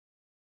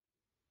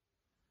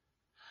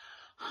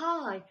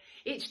Hi,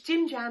 it's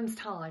Gym Jams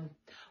time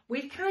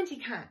with Candy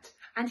Cat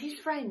and his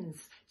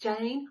friends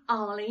Jane,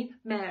 Arleen,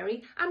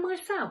 Mary and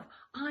myself.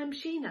 I'm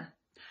Sheena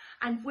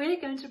and we're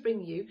going to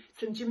bring you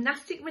some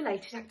gymnastic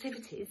related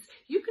activities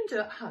you can do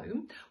at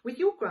home with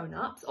your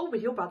grown-ups or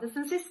with your brothers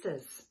and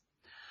sisters.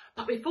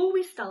 But before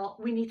we start,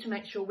 we need to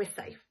make sure we're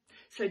safe.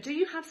 So do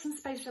you have some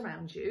space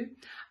around you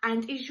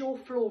and is your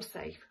floor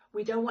safe?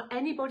 We don't want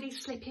anybody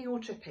slipping or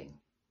tripping.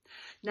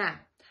 Now,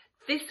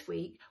 this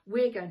week,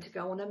 we're going to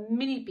go on a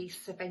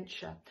Minibeasts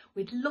adventure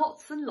with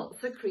lots and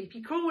lots of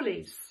creepy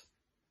crawlies.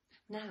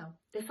 Now,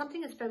 there's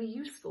something that's very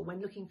useful when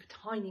looking for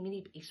tiny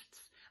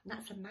Minibeasts, and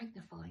that's a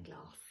magnifying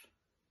glass.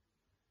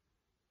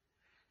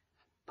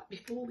 But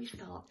before we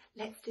start,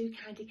 let's do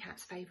Candy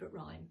Cat's favourite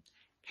rhyme.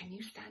 Can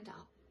you stand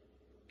up?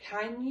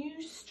 Can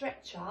you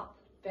stretch up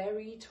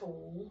very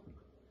tall?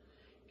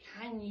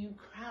 Can you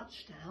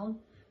crouch down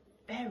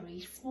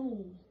very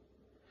small?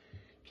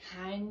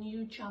 Can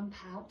you jump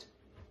out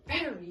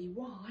very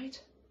wide?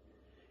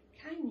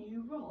 Can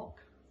you rock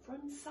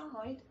from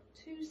side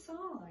to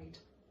side?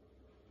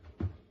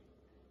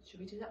 Should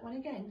we do that one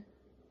again?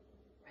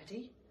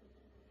 Ready?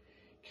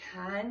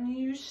 Can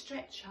you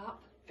stretch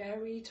up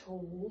very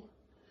tall?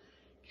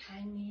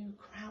 Can you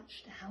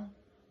crouch down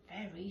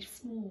very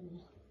small?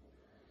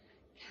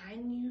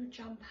 Can you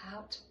jump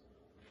out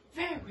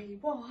very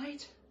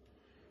wide?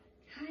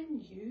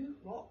 Can you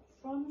rock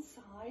from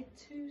side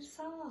to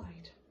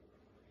side?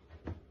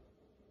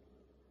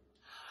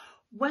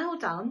 Well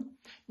done.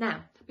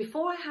 Now,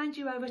 before I hand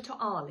you over to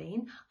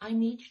Arleen, I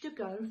need you to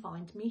go and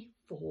find me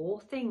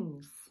 4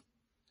 things.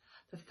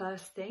 The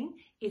first thing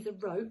is a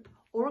rope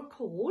or a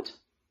cord.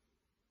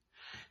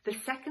 The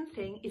second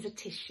thing is a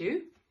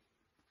tissue.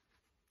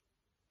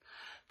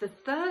 The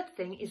third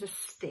thing is a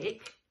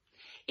stick.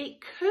 It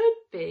could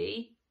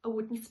be a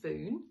wooden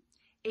spoon.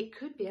 It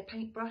could be a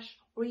paintbrush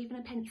or even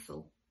a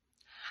pencil.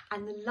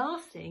 And the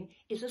last thing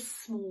is a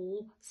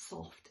small,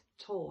 soft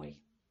toy.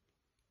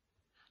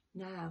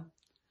 Now,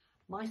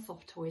 my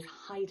soft toy is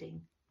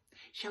hiding.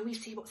 Shall we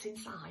see what's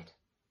inside?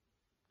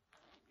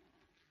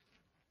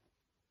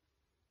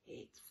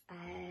 It's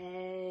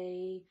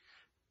a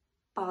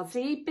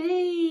buzzy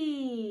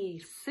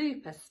bee.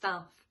 Super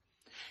stuff.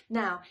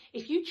 Now,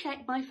 if you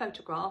check my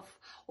photograph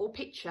or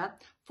picture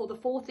for the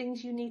 4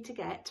 things you need to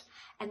get,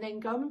 and then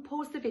go and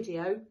pause the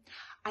video,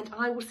 and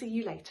I will see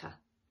you later.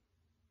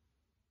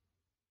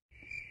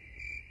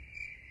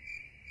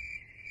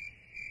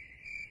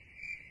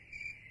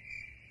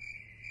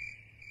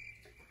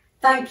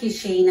 Thank you,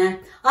 Sheena.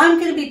 I'm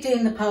going to be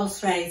doing the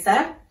pulse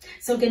raiser.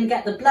 So we're going to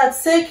get the blood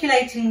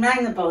circulating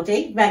around the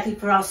body, ready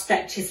for our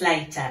stretches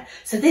later.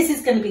 So this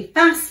is going to be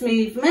fast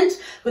movement.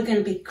 We're going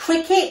to be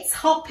crickets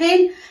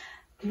hopping,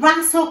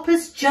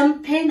 grasshoppers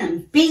jumping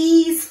and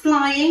bees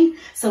flying.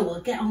 So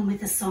we'll get on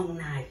with the song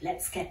now.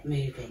 Let's get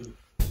moving.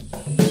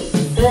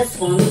 First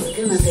one's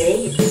going to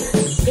be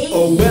bees.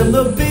 Oh, when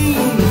the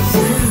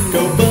bees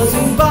go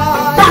buzzing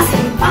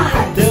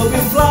by, they'll be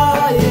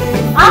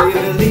flying up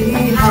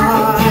really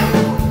high.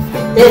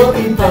 They'll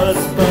be buzz,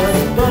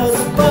 Buzz, buzz,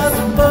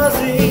 buzz,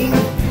 buzzing.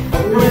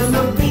 When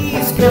the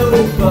bees go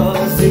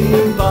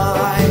buzzing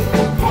by.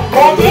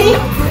 Ready?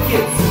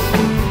 Crickets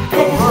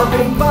go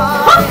hopping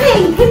by.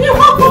 Hopping! Can you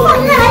hop on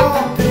one leg?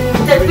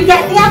 Don't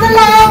forget the other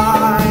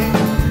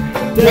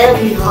leg. They'll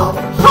be hop,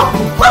 hop,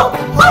 hop,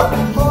 hop,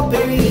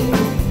 hopping.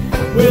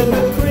 When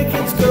the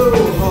crickets go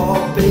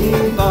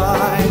hopping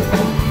by.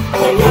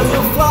 Oh, when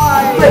the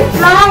flies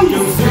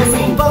go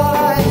zooming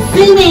by.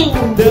 Zooming!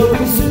 They'll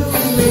be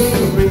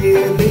zooming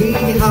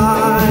really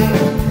high.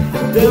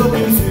 They'll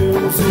be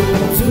zoom,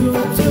 zoom,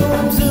 zoom,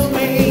 zoom,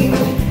 zooming.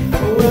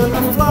 When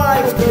the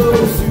flies go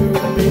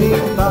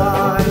zooming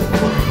by.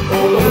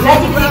 Oh, when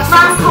Ready the for your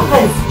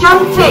grasshoppers?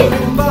 Jumping!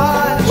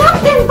 by.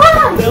 Jumping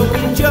by! They'll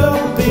be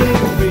jumping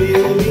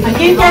really Are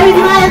you going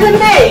higher than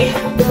me?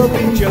 They'll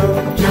be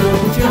jump,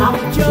 jump, jump,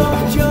 jump,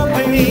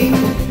 jumping.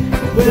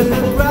 When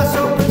the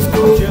grasshoppers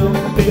go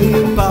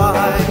jumping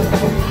by.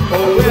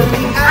 Oh, when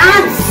the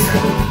ants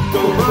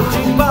go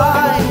marching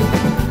by.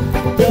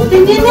 They'll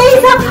Bring your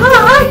knees up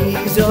high.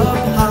 knees up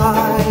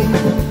high.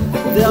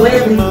 They'll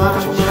be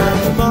march,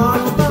 march,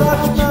 march,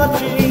 march,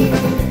 marching.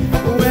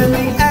 When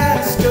the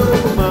ants go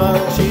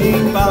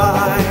marching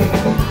by.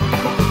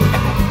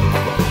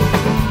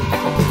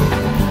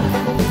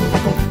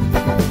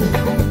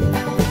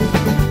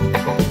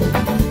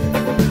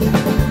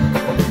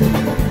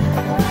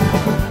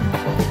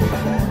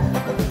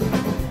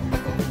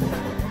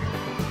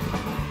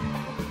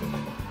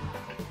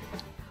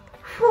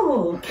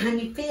 Oh, can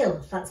you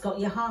feel that's got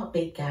your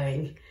heartbeat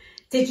going?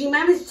 Did you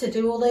manage to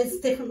do all those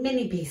different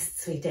mini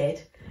beasts we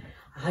did?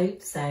 I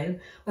hope so.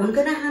 Well, I'm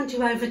going to hand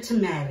you over to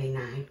Mary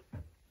now.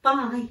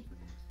 Bye.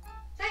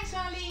 Thanks,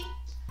 Arleen.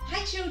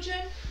 Hi, children.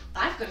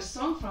 I've got a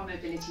song for our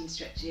mobility and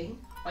stretching.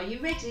 Are you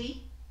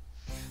ready?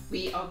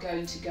 We are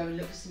going to go and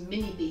look at some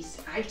mini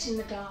beasts out in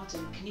the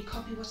garden. Can you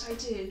copy what I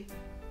do?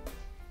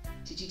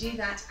 Did you do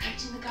that?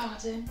 Out in the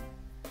garden.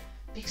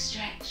 Big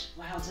stretch.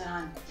 Well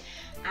done.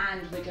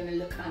 And we're going to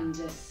look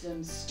under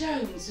some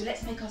stones. So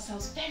let's make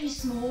ourselves very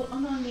small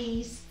on our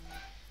knees.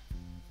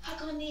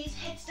 Hug our knees,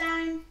 heads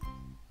down.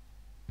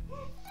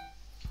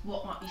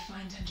 What might we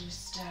find under a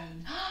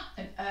stone?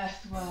 An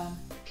earthworm.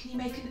 Can you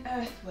make an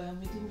earthworm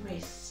with your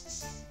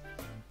wrists?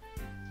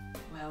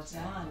 Well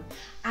done.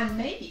 And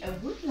maybe a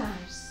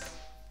woodlouse.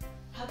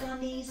 Hug our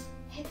knees,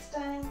 heads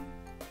down.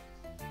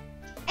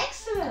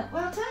 Excellent,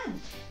 well done.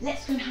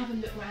 Let's go and have a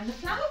look around the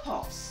flower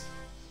pots.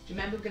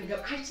 Remember, we're going to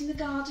go out in the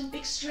garden,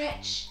 big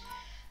stretch,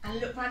 and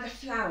look around the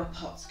flower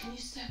pots. Can you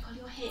circle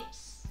your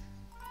hips?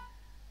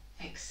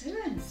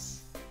 Excellent.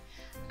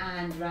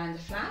 And around the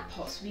flower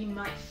pots, we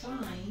might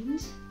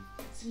find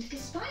some little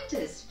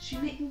spiders.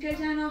 Should we make them go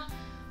down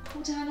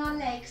pull down our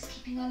legs,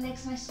 keeping our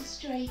legs nice and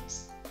straight?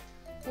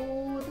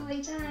 All the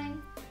way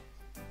down.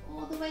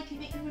 All the way, can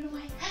you make them run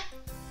away?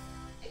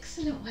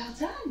 Excellent, well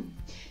done.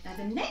 Now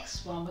the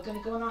next one, we're going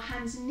to go on our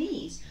hands and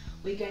knees.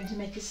 We're going to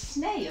make a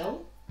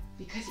snail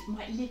because it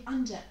might live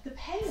under the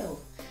pail.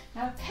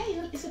 Now a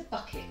pail is a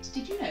bucket.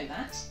 Did you know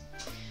that?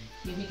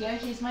 Here we go,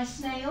 here's my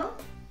snail.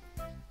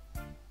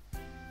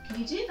 Can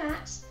you do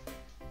that?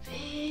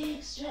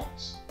 Big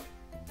stretch.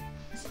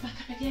 Let's back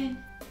up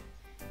again.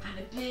 And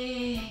a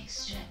big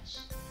stretch.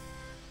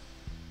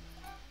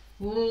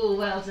 Oh,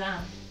 well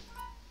done.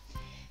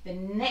 The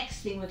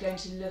next thing we're going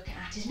to look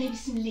at is maybe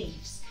some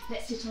leaves.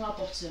 Let's sit on our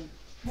bottom.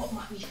 What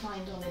might we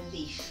find on a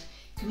leaf?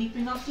 Can we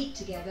bring our feet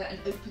together and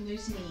open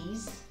those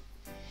knees?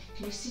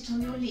 Can you sit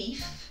on your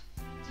leaf?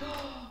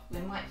 Oh, we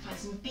might find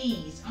some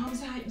bees.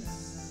 Arms out.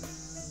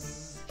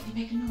 Zzz. Can you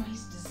make a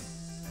noise?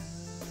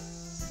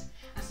 Zzz.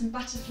 And some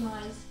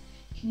butterflies.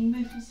 Can you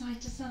move from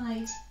side to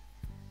side?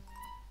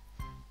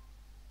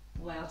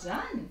 Well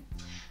done.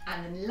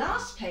 And the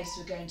last place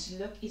we're going to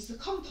look is the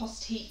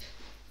compost heap.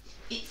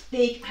 It's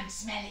big and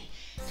smelly.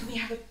 Can we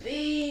have a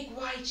big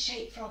wide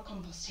shape for our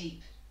compost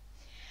heap?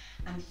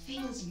 And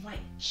things might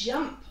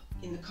jump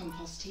in the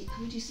compost heap.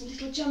 Can we do some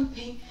little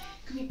jumping?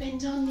 Can we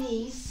bend our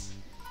knees?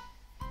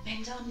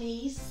 Bend our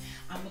knees.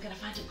 And we're going to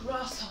find a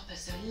grasshopper.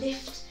 So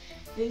lift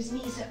those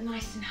knees up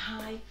nice and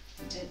high.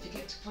 And don't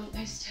forget to point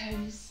those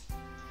toes.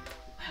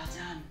 Well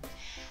done.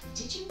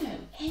 Did you know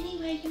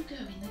anywhere you go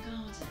in the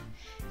garden,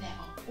 there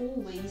are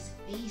always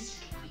these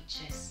little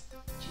creatures?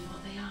 Do you know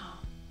what they are?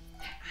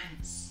 They're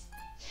ants.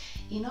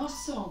 In our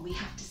song, we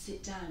have to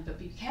sit down, but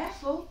be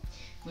careful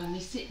when we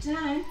sit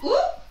down. Ooh,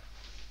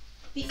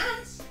 the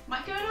ants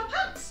might go in our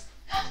pants.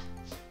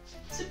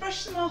 So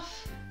brush them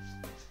off.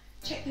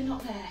 Check they're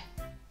not there.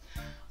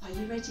 Are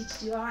you ready to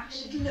do our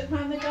action? Look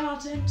around the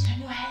garden, turn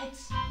your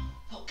heads.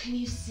 What can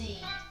you see?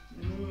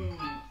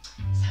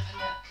 Let's have a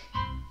look.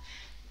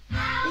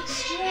 Big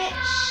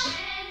stretch.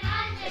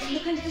 Let's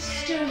look under the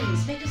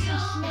stones. Make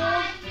yourself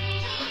small.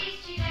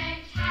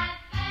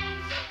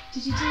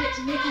 Did you do it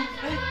to make an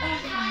earthworm?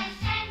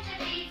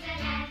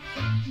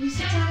 Can you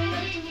sit down and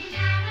look?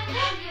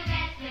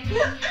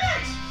 Look,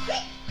 ants!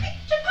 Quick, quick,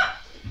 jump up!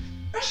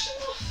 Brush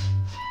them off.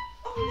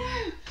 Oh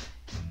no!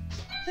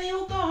 They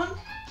all gone?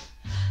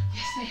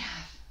 Yes, they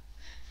have.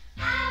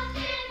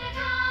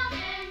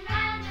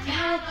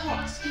 Flower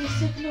pots. Can you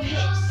circle your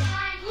hips?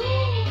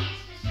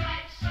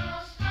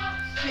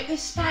 Quick,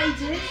 those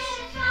spiders.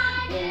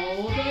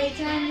 All the way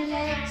down the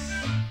legs.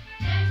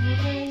 All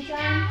the way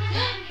down.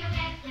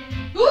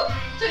 Ooh,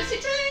 don't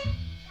sit down.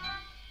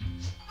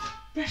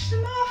 Brush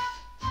them off.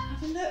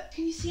 Have a look.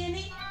 Can you see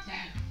any? No.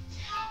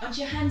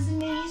 Onto your hands and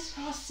knees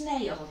for our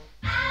snail.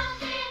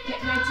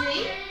 Get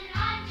ready.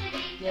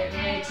 Get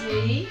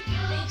ready.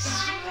 Big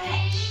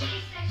stretch.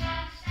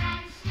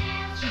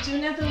 Should we do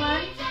another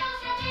one?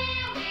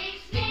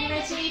 Get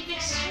ready.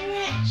 Big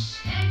stretch.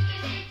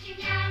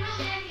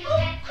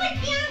 Oh, quick,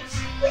 the ants.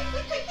 Quick,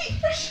 quick, quick,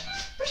 quick.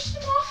 Brush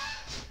them off.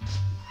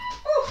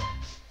 Oh,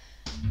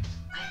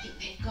 I think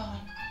they've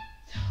gone.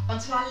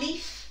 Onto our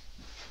leaf.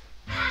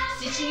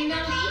 Sitting in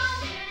our leaf.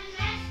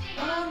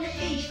 On the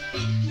leaf.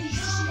 Big leaf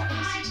sitting up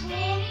nice and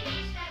tall.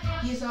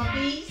 Here's our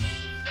bees.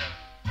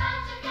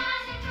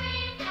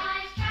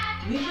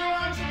 Move your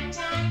arms up and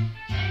down.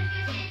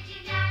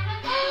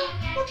 Oh,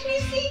 what can you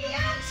see? The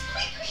ants.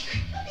 Quick, quick,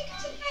 quick. Let me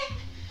get in there.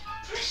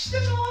 Brush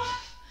them off.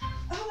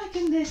 Oh my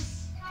goodness.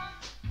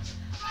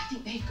 I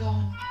think they've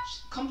gone.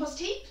 Compost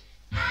heap?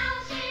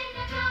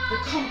 The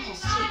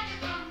compost heap.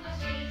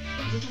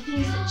 Little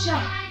things that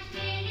jump.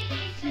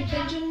 Can you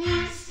bend your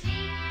knees?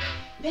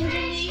 Bend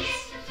your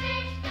knees.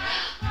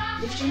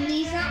 Lift your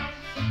knees up.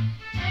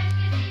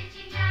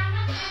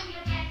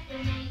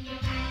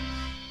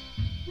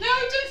 No,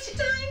 don't sit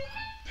down.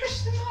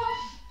 Push them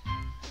off.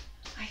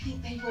 I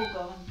think they've all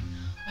gone.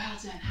 Well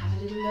done. Have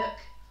a little look.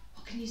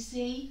 What can you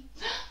see?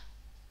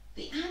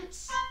 The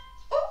ants.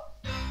 Oh.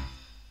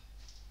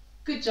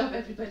 Good job,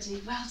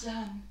 everybody. Well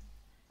done.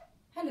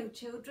 Hello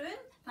children,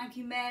 thank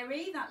you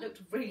Mary, that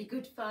looked really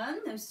good fun,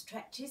 those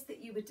stretches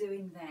that you were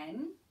doing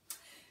then.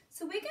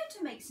 So we're going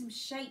to make some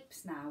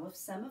shapes now of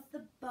some of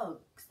the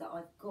bugs that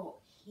I've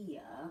got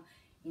here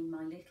in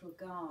my little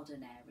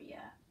garden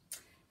area.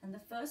 And the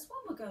first one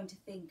we're going to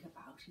think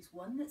about is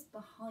one that's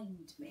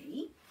behind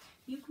me.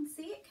 You can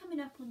see it coming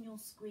up on your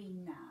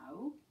screen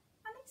now,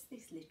 and it's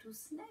this little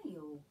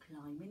snail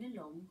climbing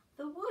along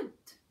the wood.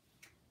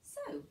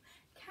 So,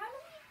 can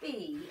we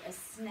be a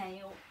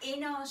snail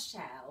in our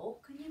shell?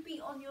 Can you be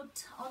on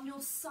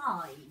your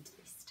side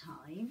this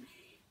time?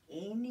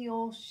 In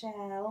your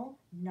shell,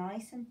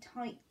 nice and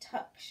tight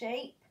tuck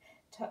shape.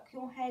 Tuck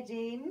your head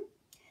in,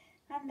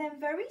 and then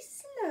very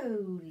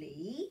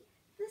slowly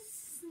the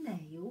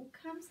snail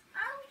comes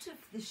out of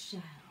the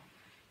shell.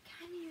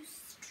 Can you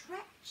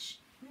stretch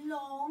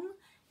long?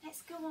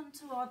 Let's go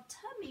onto our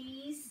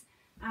tummies,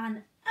 and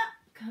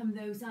up come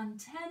those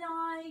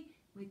antennae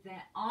with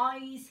their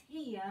eyes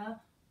here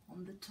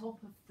on the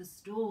top of the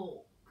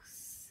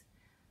stalks.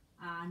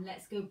 And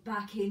let's go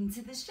back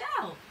into the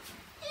shell.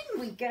 In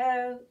we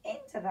go,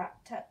 into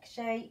that tuck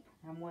shape,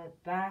 and we're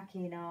back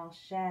in our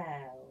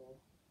shell.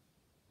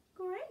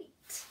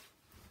 Great.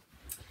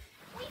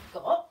 We've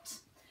got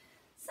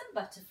some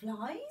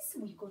butterflies,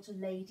 we've got a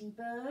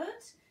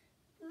ladybird.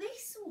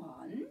 This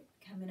one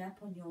coming up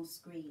on your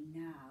screen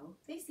now,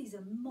 this is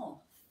a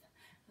moth.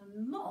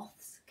 And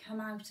moths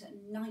come out at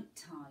night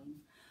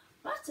time.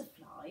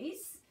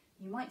 Butterflies,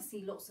 you might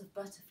see lots of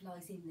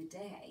butterflies in the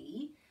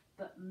day,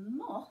 but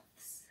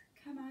moths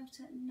come out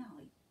at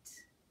night.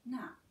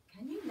 Now,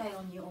 can you lay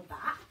on your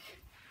back?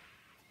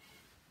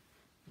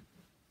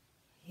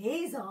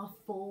 Here's our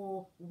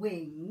 4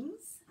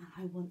 wings, and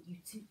I want you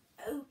to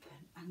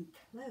open and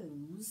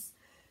close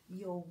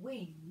your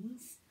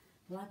wings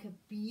like a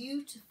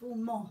beautiful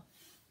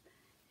moth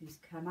who's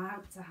come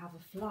out to have a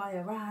fly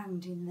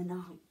around in the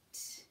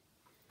night.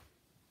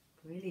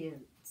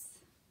 Brilliant.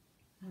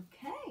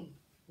 Okay,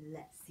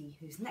 let's see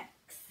who's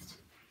next.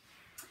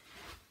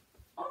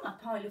 On my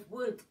pile of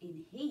wood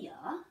in here,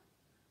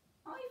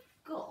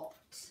 I've got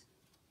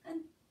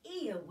an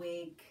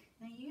earwig.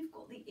 Now you've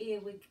got the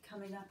earwig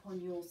coming up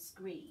on your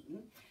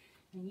screen,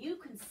 and you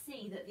can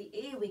see that the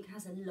earwig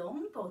has a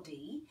long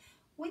body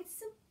with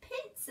some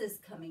pincers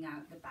coming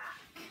out the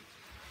back.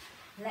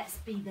 Let's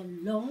be the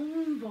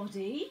long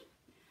body,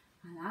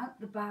 and out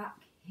the back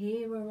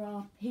here are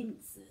our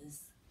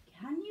pincers.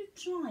 Can you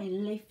try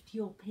and lift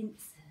your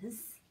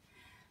pincers?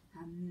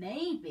 And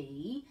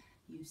maybe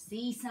you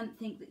see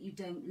something that you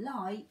don't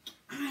like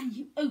and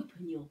you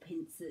open your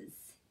pincers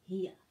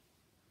here.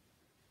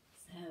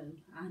 So,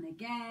 and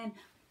again,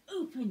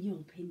 open your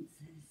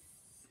pincers.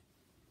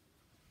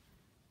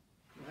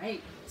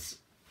 Great.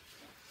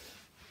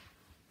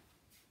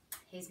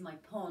 Here's my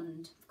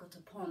pond. I've got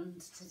a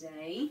pond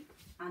today,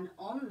 and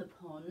on the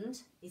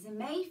pond is a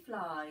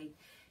mayfly.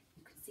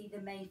 You can see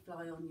the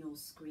mayfly on your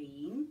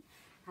screen,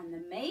 and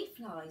the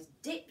mayflies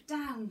dip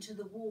down to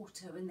the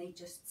water and they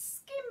just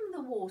skim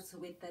the water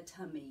with their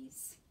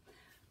tummies.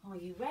 Are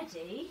you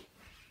ready?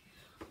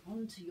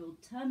 Onto your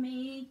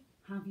tummy.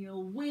 Have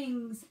your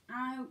wings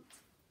out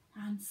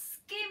and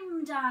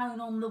skim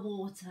down on the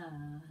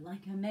water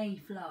like a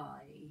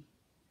mayfly.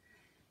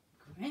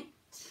 Great.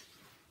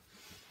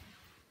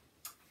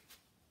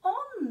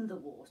 On the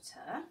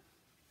water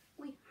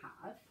we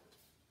have,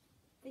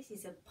 this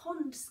is a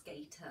pond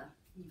skater.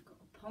 You've got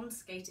a pond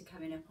skater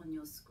coming up on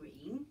your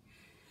screen.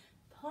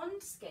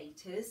 Pond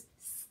skaters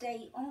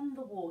stay on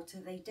the water,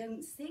 they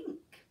don't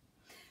sink.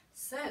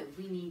 So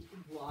we need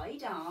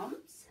wide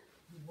arms,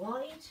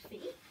 wide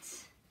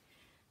feet,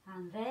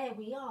 and there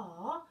we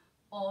are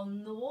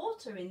on the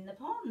water in the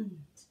pond.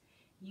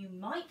 You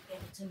might be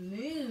able to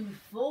move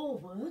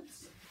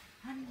forwards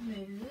and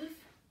move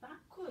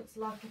backwards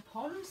like a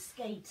pond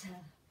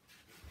skater.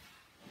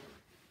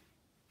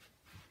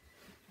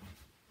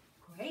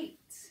 Great.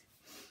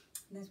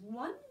 There's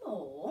one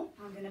more.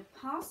 I'm going to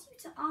pass you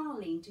to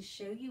Arleen to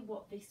show you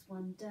what this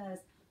one does.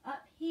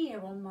 Up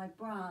here on my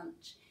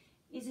branch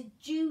is a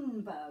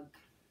June bug.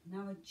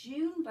 Now a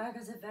June bug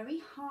has a very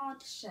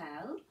hard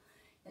shell.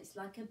 It's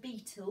like a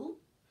beetle,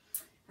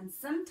 and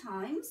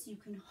sometimes you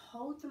can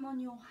hold them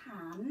on your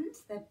hand.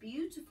 They're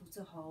beautiful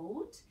to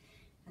hold,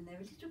 and they're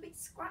a little bit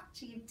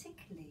scratchy and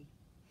tickly.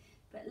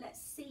 But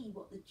let's see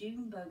what the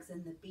June bugs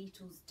and the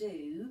beetles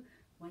do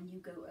when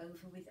you go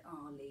over with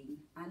Arleen,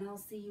 and I'll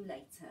see you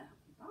later.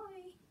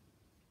 Bye.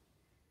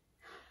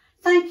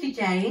 Thank you,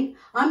 Jane.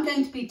 I'm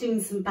going to be doing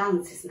some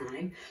bounces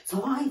now,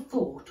 so I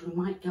thought we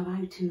might go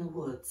out in the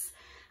woods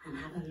and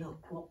have a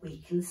look what we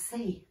can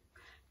see.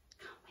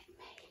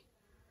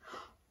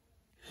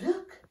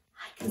 Look,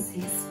 I can see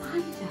a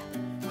spider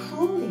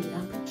crawling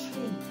up a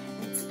tree.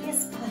 Let's be a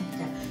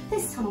spider.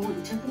 This time I want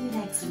you to bring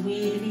your legs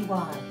really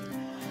wide.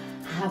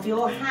 Have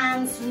your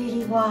hands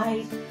really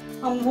wide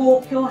and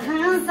walk your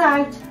hands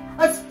out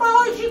as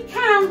far as you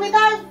can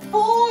without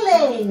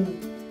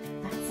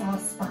falling. That's our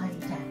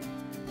spider.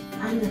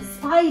 And the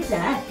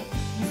spider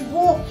is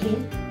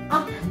walking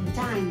up and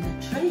down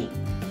the tree.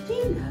 Do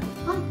you know,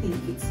 I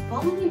think it's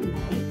following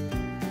me.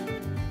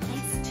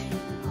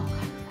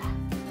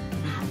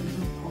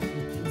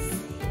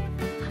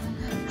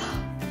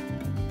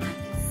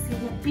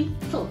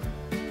 Beetle,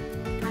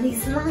 and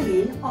he's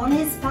lying on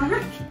his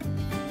back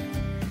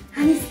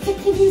and he's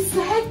kicking his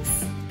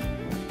legs.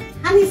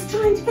 and he's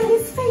trying to get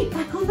his feet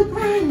back on the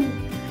ground,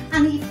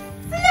 and he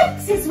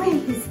flips his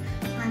wings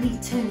and he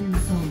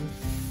turns on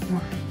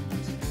round.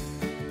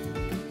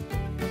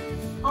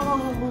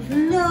 Oh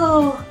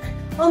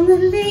look, on the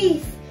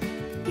leaf,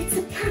 it's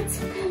a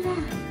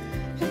caterpillar.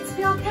 Let's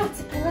be our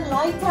caterpillar,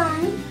 lie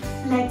down,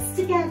 legs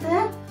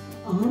together,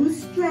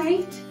 arms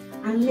straight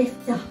and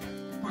lift up.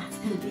 That's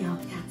going to be our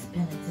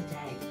caterpillar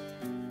today.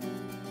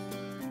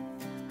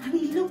 And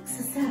he looks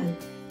as though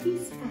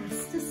he's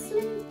fast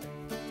asleep.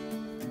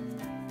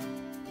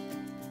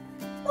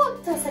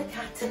 What does a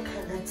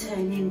caterpillar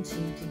turn into,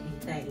 do you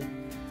think?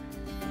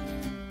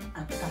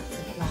 A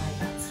butterfly,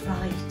 that's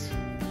right.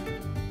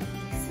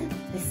 Listen,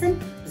 listen.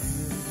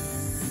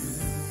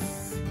 Bzzz.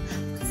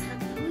 What's that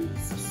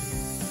noise?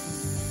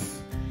 Bzzz.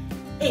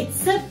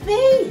 It's a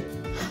bee.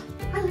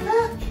 And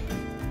look,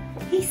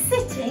 he's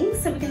sitting,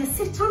 so we're going to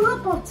sit on our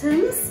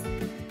bottoms,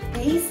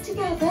 knees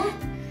together,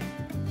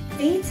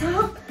 feet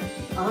up,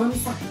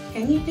 arms up.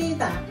 Can you do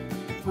that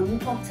on your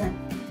bottom?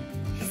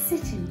 He's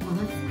sitting on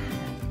a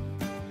flower,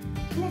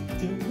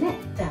 collecting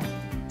nectar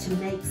to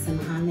make some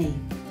honey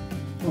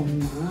for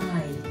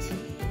my tea.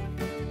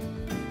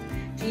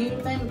 Do you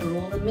remember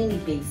all the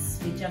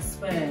Minibeasts we just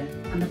were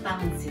and the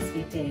balances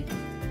we did?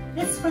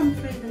 Let's run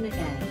through them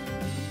again.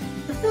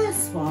 The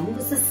first one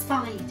was a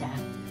spider.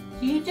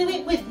 Do you do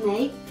it with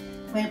me?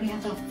 Where we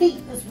had our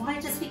feet as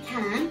wide as we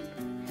can,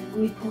 and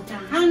we put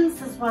our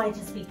hands as wide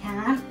as we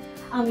can,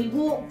 and we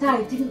walked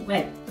out, didn't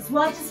we? As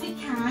wide as we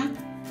can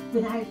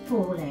without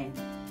falling.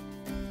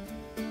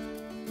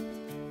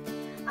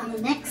 And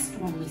the next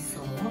one we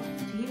saw,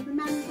 do you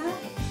remember?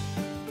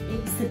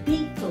 It was the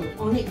beetle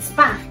on its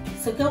back.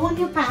 So go on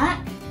your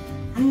back,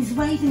 and he's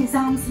waving his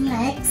arms and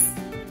legs,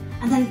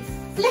 and then he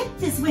flipped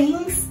his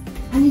wings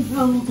and he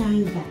rolled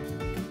over.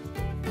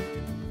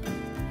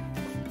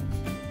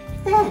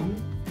 Then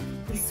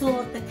we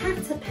saw the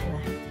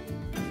caterpillar.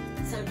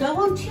 So go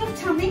onto your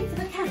tummy for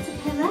the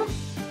caterpillar,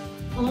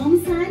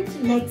 arms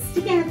out, legs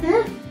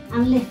together,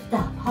 and lift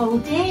up.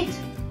 Hold it.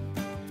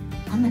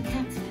 And the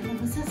caterpillar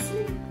was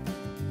asleep.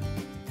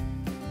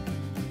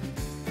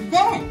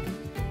 Then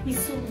we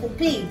saw the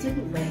bee,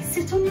 didn't we?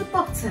 Sit on your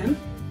bottom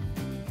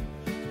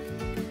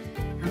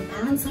and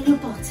balance on your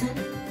bottom.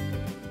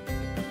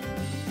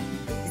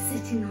 You're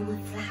sitting on a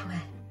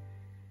flower.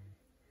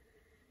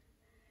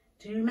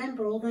 Do you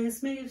remember all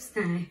those moves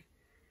now?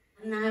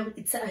 And now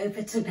it's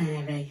over to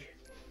Mary.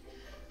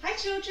 Hi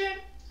children,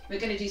 we're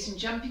going to do some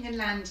jumping and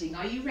landing.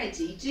 Are you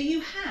ready? Do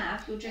you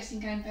have your dressing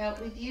gown belt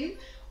with you,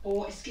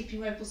 or a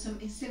skipping rope or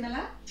something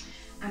similar?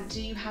 And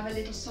do you have a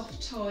little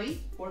soft toy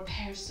or a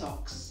pair of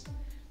socks?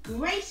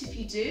 Great if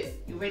you do,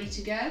 you're ready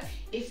to go.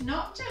 If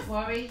not, don't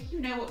worry, you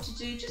know what to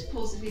do. Just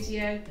pause the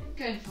video,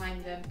 go and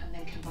find them, and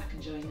then come back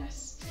and join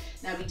us.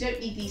 Now we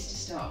don't need these to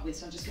start with,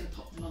 so I'm just going to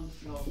pop them on the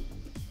floor.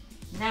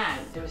 Now,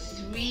 there are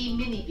 3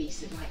 Minibeasts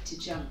that like to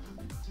jump.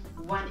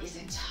 One is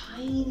a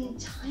tiny,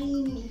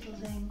 tiny little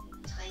thing,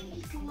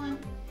 tiny little one.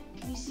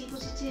 Can you see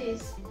what it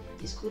is?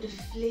 It's called a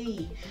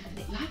flea, and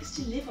it likes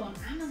to live on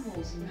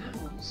animals and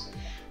mammals.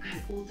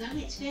 And although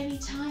it's very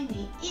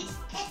tiny, it's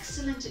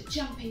excellent at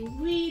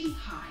jumping really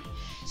high.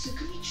 So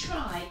can we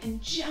try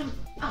and jump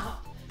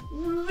up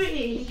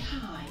really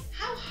high?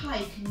 How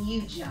high can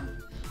you jump?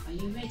 Are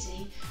you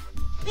ready?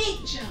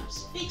 Big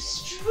jumps, big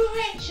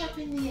stretch up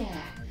in the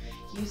air.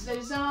 Use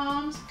those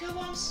arms, go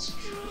on,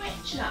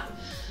 stretch up.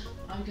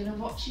 I'm going to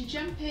watch you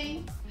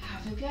jumping.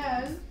 Have a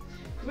go.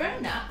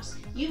 Grown-ups,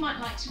 you might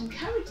like to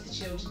encourage the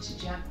children to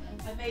jump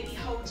by maybe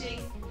holding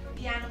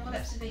the animal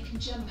up so they can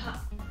jump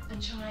up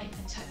and try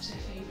and touch their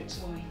favourite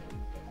toy.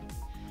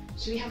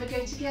 Shall we have a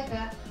go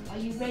together? Are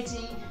you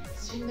ready?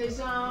 Swing those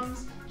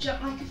arms,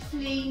 jump like a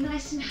flea,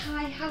 nice and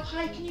high. How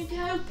high can you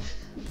go?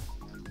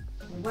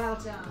 Well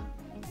done.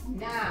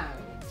 Now,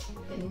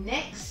 the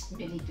next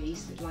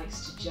Minibeast that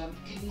likes to jump,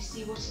 can you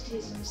see what it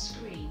is on the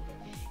screen?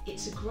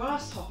 It's a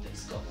grasshopper.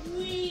 It's got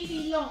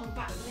really long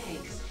back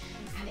legs,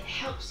 and it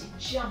helps it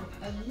jump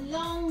a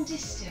long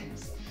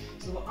distance.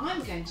 So what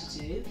I'm going to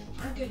do,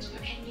 I'm going to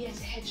put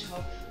Henrietta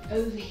Hedgehog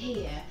over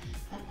here,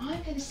 and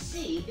I'm going to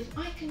see if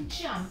I can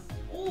jump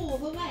all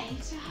the way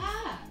to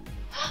her.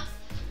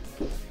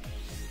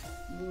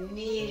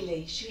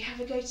 Nearly. Should we have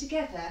a go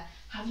together?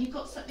 Have you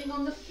got something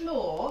on the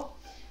floor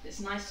that's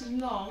nice and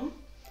long?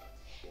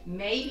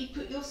 Maybe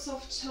put your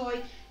soft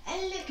toy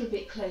a little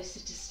bit closer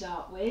to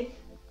start with,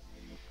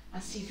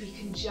 and see if we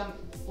can jump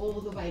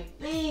all the way.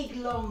 Big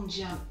long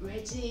jump.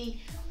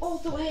 Ready? All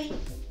the way.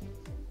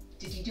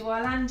 Did you do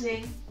our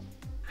landing?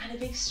 And a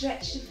big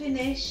stretch to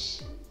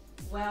finish.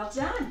 Well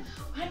done.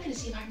 I'm going to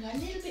see if I can go a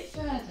little bit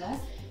further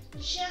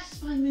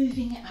just by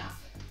moving it up.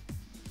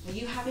 Are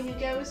you having a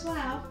go as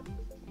well?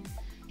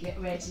 Get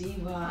ready.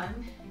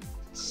 1,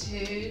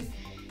 2,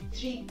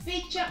 3.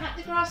 Big jump like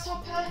the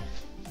grasshopper.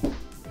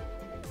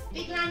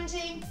 Big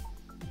landing.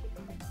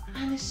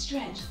 And a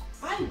stretch.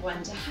 I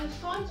wonder how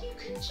far you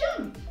can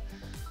jump.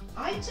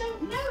 I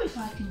don't know if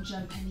I can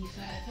jump any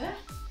further.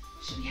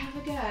 Should we have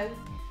a go?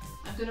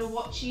 I'm going to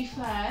watch you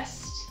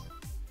first.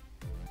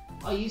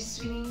 Are you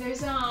swinging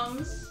those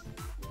arms?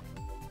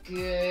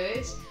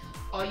 Good.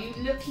 Are you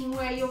looking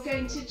where you're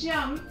going to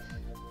jump?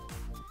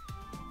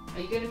 Are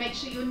you going to make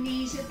sure your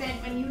knees are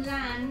bent when you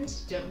land?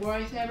 Don't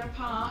worry if they're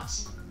apart.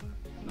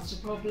 Not a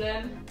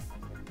problem.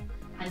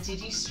 And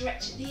did you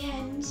stretch at the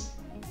end?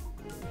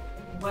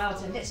 Well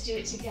done. Let's do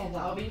it together.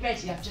 Are we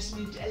ready? I've just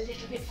moved it a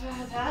little bit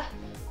further.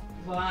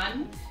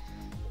 1,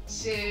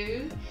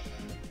 2,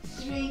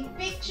 3.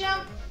 Big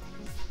jump.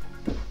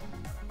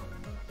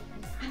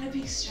 And a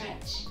big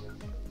stretch.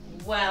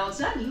 Well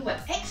done. You were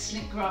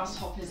excellent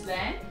grasshoppers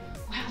then.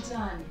 Well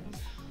done.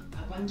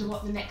 I wonder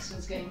what the next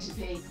one's going to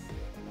be.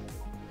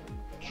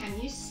 Can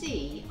you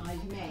see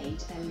I've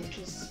made a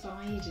little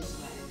spider's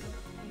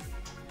web?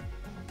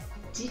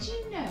 Did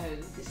you know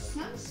that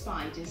some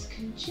spiders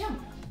can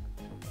jump?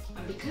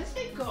 And because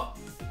they've got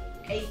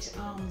 8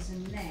 arms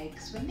and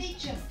legs, when they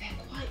jump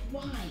they're quite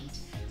wide.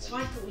 So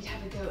I thought we'd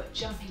have a go at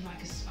jumping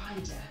like a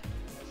spider.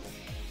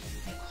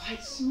 They're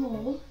quite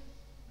small.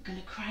 I'm going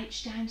to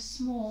crouch down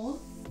small.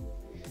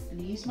 I'm going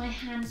to use my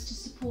hands to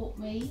support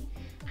me.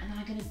 And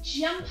I'm going to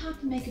jump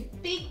up and make a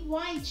big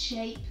wide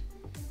shape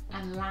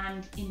and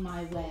land in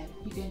my web.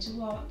 You're going to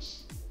watch.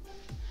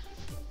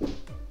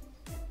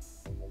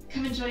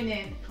 Come and join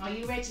in. Are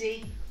you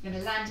ready? We're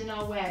going to land in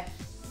our web.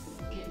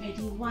 Get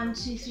ready. 1,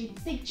 2, 3.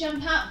 Big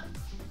jump up.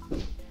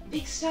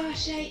 Big star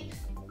shape.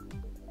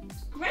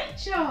 Great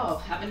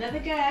job. Have another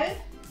go.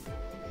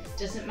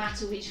 Doesn't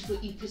matter which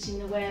foot you put in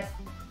the web.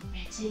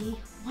 Ready?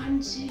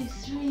 1, 2,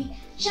 3.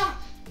 Jump.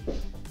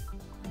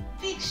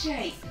 Big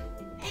shape.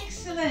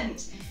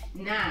 Excellent.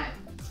 Now,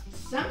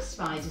 some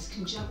spiders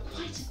can jump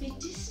quite a big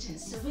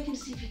distance, so we're going to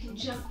see if we can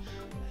jump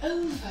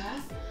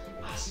over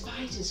our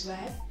spider's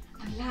web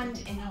and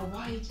land in our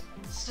wide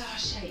star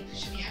shape.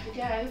 Shall we have a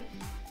go?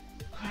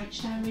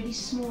 Crouch down really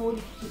small,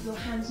 you can put your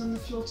hands on the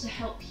floor to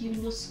help you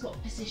in your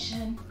squat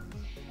position.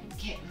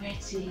 Get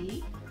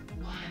ready.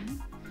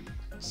 1,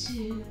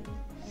 2,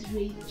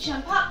 3,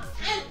 jump up,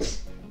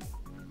 out!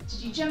 Did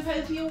you jump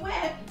over your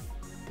web?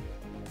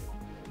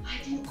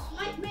 I didn't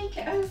quite make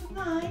it over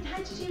mine. How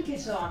did you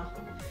get on?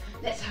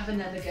 Let's have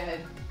another go.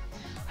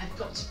 I've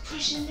got to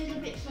push a little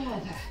bit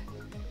further.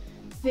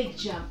 Big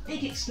jump,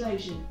 big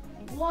explosion.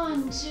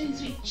 1, 2,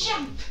 3,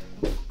 jump!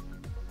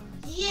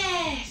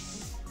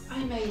 Yes!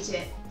 I made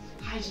it.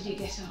 How did you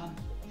get on?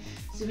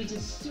 So we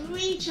did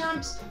 3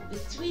 jumps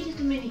with 3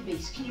 little mini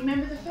beasts. Can you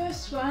remember the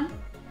first one?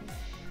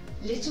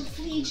 Little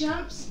flea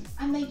jumps,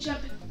 and they jump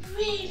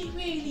really,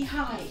 really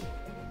high.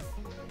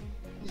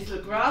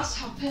 Little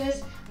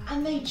grasshoppers,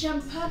 and they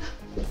jump up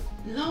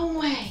long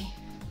way.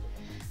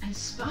 And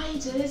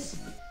spiders,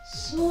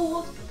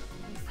 small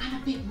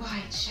and a big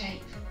wide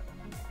shape.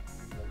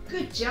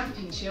 Good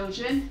jumping,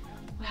 children.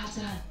 Well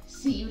done.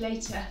 See you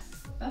later.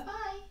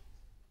 Bye-bye.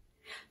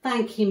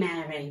 Thank you,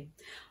 Mary.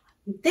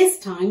 This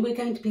time we're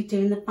going to be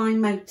doing the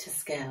fine motor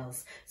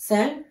skills.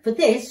 So for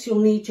this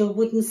you'll need your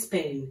wooden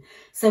spoon.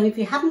 So if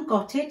you haven't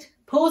got it,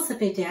 pause the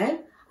video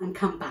and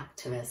come back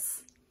to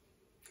us.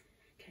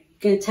 Okay,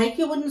 you're going to take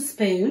your wooden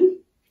spoon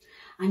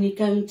and you're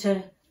going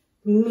to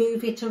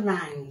move it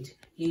around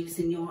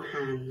using your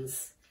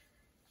hands.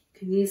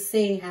 Can you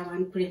see how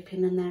I'm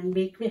gripping and then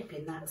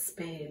re-gripping that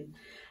spoon?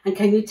 And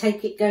can you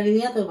take it going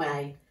the other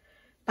way,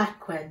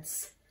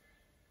 backwards,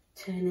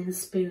 turning the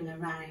spoon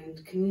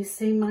around? Can you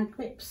see my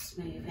grips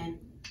moving?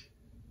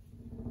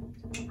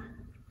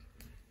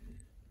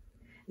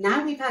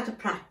 Now we've had a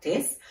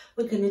practice,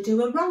 we're going to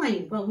do a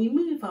rhyme while we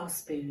move our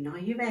spoon. Are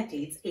you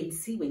ready? It's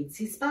Incy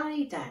Wincy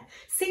Spider.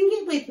 Sing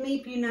it with me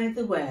if you know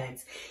the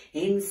words.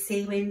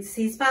 Incy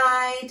Wincy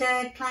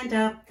Spider climbed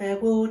up the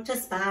water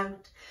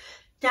spout.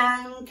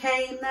 Down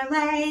came the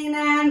rain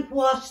and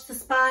washed the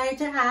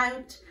spider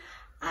out.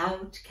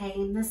 Out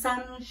came the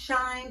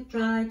sunshine,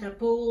 dried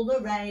up all the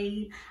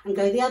rain. And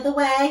go the other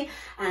way.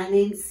 And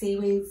Incy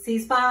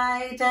Wincy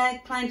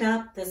Spider climbed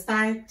up the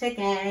spout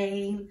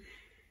again.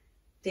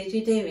 Did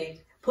you do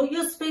it? Put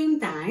your spoon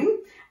down,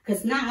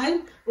 because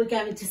now we're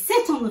going to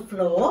sit on the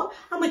floor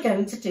and we're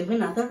going to do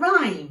another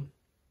rhyme.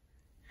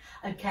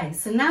 Okay,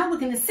 so now we're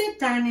going to sit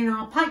down in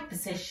our pike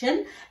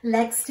position,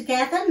 legs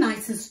together,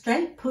 nice and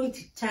straight,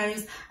 pointed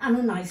toes and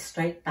a nice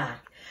straight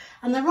back.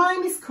 And the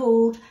rhyme is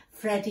called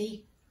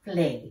Freddie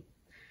Flea.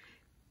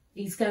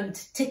 He's going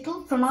to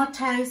tickle from our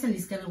toes and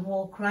he's going to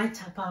walk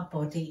right up our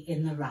body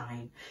in the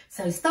rhyme.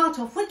 So start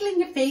off wiggling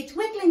your feet,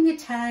 wiggling your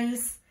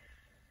toes.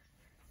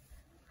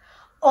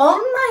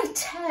 On my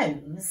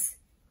toes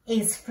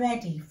is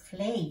Freddie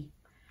Flea.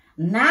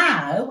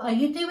 Now, are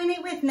you doing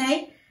it with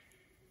me?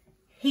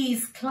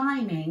 He's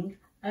climbing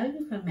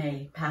over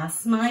me,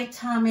 past my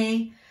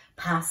tummy,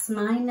 past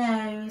my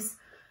nose,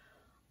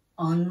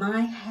 on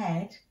my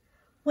head,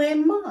 where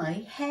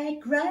my hair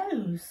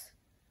grows.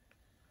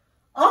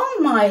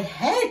 On my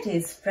head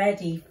is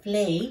Freddie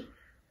Flea,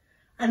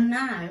 and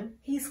now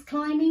he's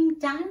climbing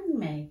down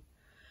me,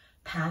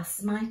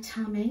 past my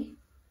tummy,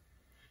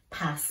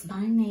 past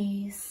my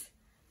knees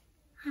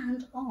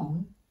and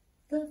on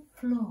the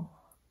floor.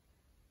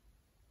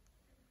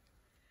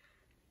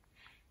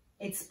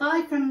 It's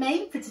bye from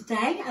me for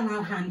today and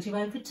I'll hand you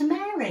over to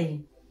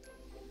Mary.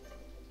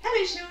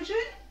 Hello children.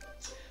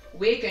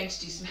 we're going to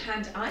do some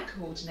hand-eye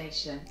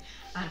coordination.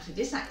 And for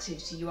this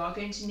activity, you are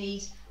going to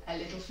need a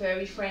little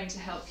furry friend to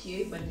help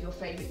you, one of your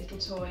favourite little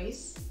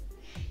toys.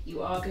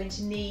 You are going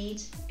to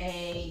need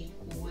a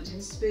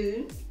wooden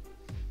spoon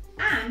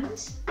and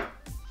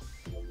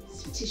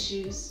some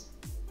tissues.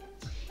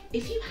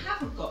 If you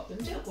haven't got them,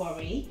 don't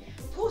worry.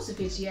 Pause the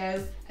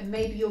video and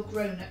maybe your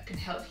grown-up can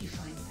help you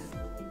find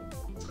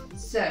them.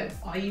 So,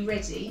 are you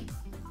ready?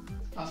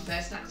 Our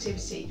first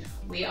activity.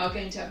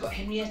 I've got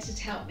Henrietta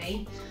to help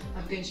me.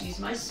 I'm going to use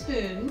my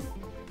spoon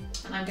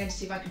and I'm going to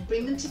see if I can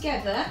bring them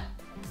together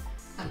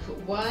and put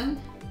one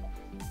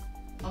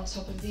on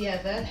top of the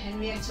other.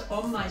 Henrietta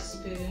on my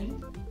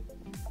spoon.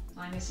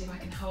 I'm going to see if I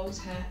can hold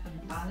her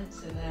and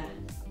balance her there.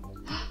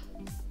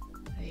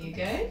 There you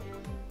go.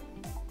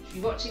 If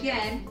you watch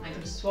again, I'm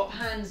going to swap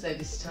hands though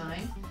this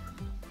time.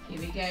 Here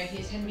we go,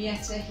 here's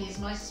Henrietta, here's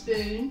my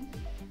spoon.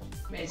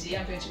 Ready,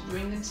 I'm going to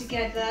bring them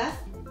together.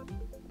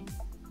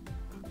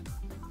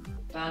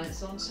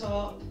 Balance on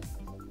top.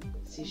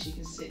 See if she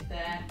can sit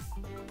there.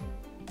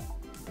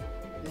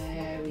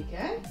 There we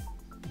go.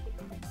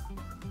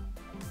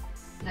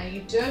 Now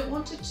you don't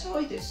want a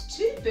toy that's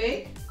too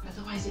big,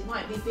 otherwise it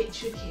might be a bit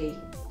tricky.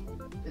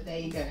 But there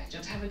you go. Do you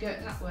want to have a go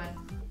at that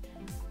one?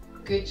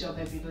 Good job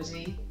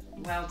everybody.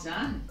 Well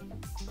done.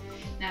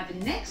 Now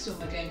the next one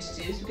we're going to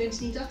do is we're going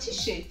to need our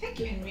tissue. Thank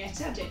you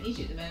Henrietta, I don't need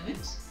you at the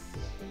moment.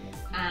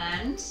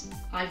 And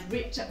I've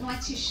ripped up my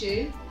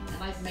tissue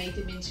and I've made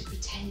them into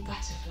pretend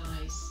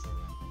butterflies.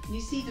 Can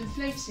you see them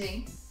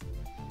floating?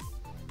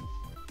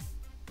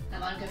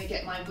 And I'm going to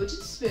get my wooden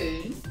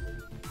spoon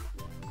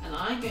and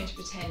I'm going to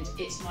pretend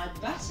it's my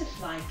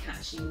butterfly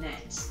catching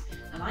net.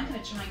 And I'm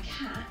going to try and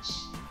catch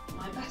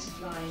my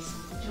butterflies.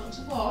 Do you want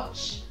to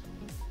watch?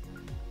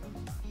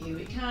 Here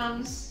it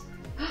comes.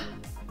 I've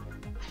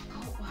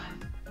got one.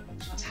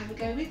 Do you want to have a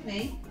go with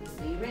me?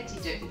 Are you ready?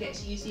 Don't forget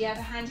to use the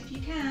other hand if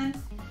you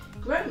can.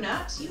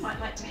 Grown-ups, you might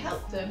like to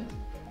help them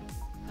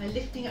by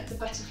lifting up the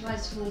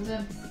butterflies for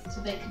them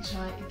so they can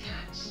try and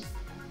catch.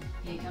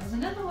 Here comes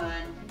another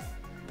one.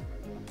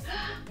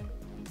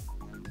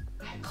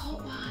 I've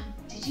got one.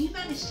 Did you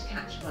manage to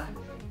catch one?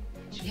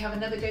 Should we have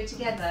another go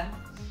together?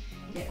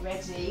 Get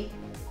ready.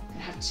 I'm going to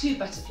have two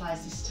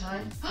butterflies this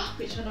time.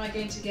 Which one am I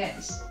going to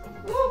get?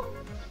 Woo!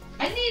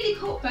 I nearly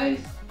caught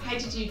both. How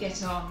did you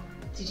get on?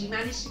 Did you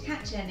manage to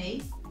catch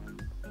any?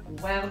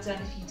 Well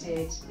done if you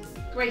did.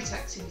 Great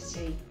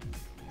activity.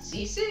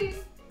 See you soon.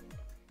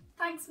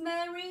 Thanks,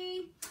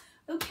 Mary.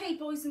 Okay,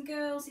 boys and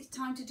girls, it's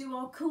time to do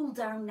our cool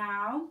down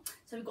now.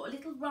 So we've got a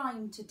little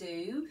rhyme to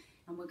do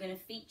and we're going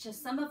to feature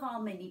some of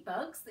our mini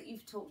bugs that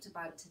you've talked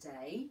about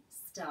today,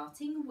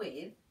 starting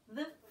with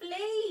the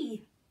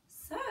flea.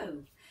 So,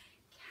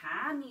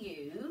 can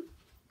you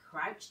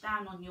crouch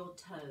down on your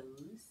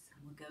toes?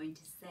 And we're going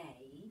to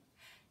say,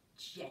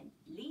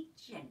 gently,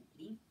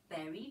 gently,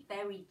 very,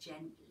 very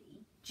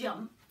gently,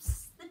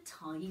 jumps the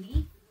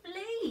tiny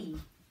flea.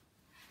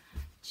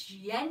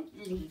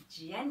 Gently,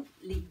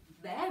 gently,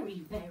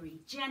 very, very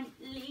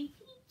gently,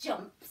 he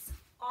jumps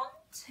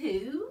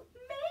onto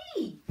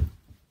me.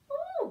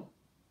 Oh.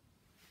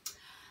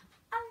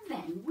 And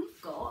then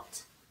we've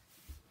got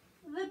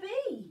the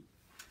bee.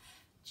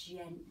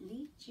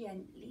 Gently,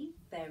 gently,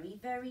 very,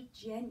 very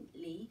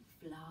gently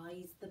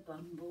flies the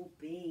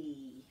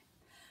bumblebee.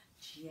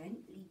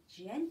 Gently,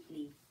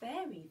 gently,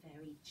 very,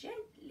 very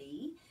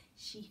gently,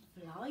 she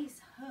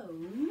flies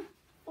home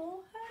for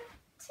her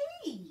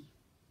tea.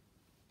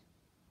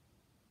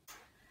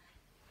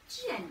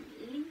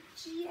 Gently,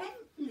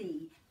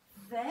 gently,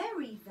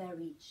 very,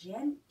 very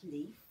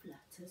gently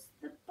flutters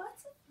the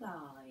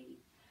butterfly.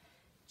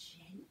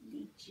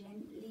 Gently,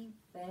 gently,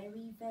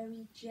 very,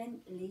 very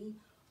gently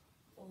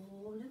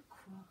all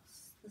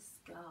across the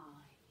sky.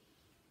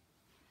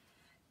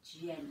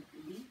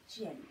 Gently,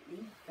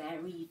 gently,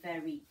 very,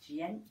 very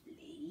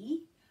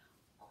gently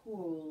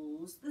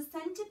crawls the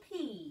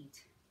centipede.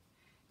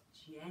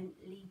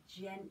 Gently,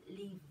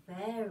 gently,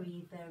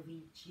 very,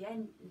 very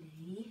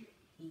gently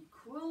he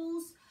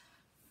crawls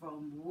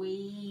from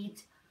weed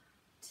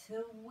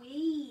to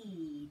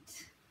weed.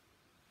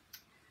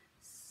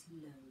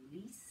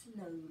 Slowly,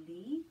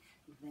 slowly,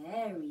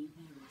 very,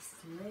 very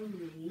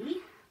slowly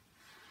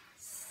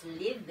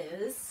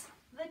slithers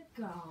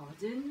the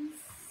garden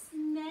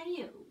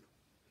snail.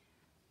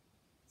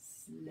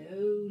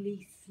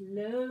 Slowly,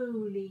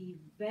 slowly,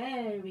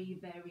 very,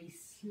 very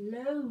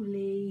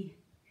slowly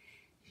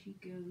she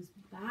goes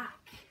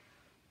back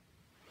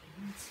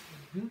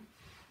into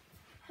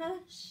her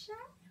shell.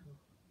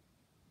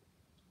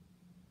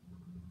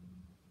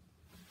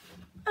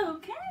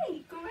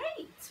 Okay,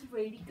 great,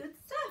 really good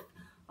stuff.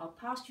 I'll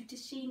pass you to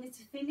Sheena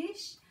to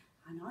finish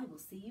and I will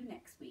see you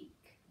next week.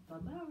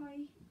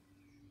 Bye-bye.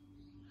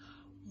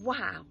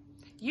 Wow,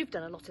 you've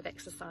done a lot of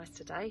exercise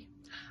today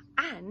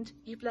and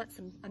you've learnt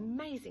some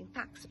amazing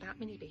facts about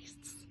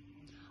Minibeasts.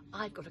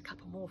 I've got a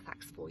couple more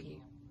facts for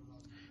you.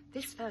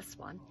 This first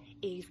one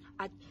is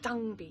a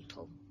dung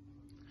beetle.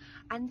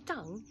 And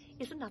dung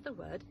is another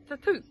word for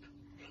poop.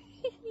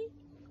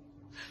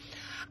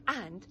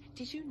 And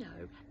Did you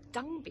know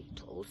dung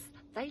beetles,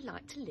 they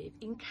like to live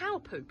in cow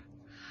poop,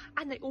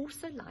 and they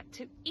also like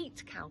to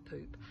eat cow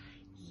poop.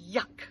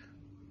 Yuck!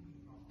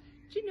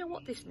 Do you know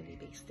what this mini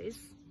beast is?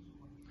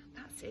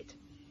 That's it.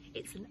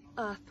 It's an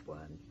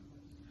earthworm.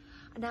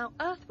 Now,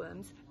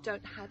 earthworms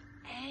don't have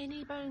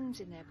any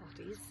bones in their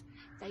bodies.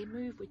 They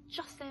move with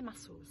just their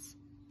muscles.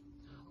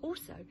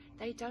 Also,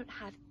 they don't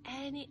have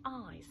any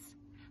eyes,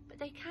 but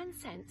they can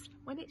sense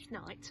when it's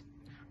night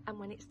and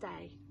when it's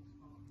day.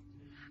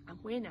 And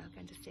we're now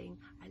going to sing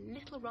a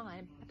little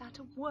rhyme about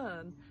a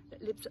worm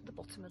that lives at the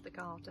bottom of the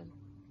garden.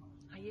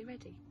 Are you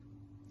ready?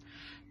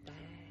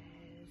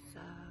 There's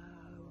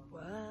a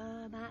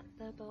worm at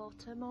the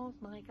bottom of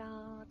my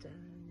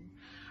garden,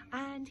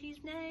 and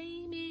his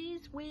name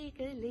is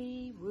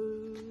Wiggly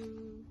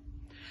Woo.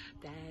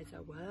 There's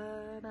a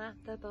worm at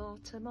the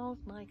bottom of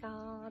my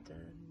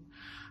garden,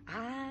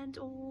 and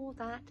all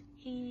that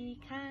he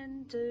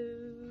can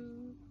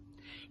do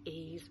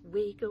is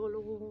wiggle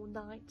all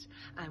night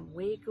and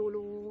wiggle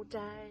all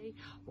day.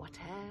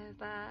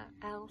 Whatever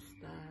else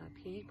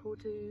the people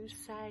do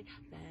say,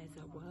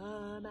 there's a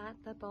worm at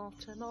the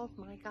bottom of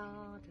my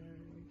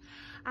garden,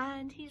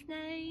 and his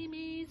name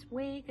is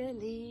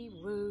Wiggly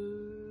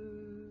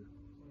Woo.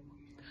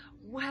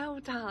 Well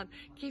done.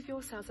 Give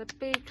yourselves a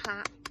big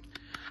clap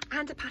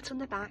and a pat on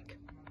the back.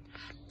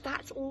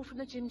 That's all from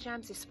the Gym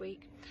Jams this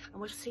week,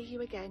 and we'll see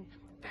you again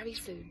very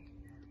soon.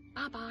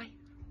 Bye bye.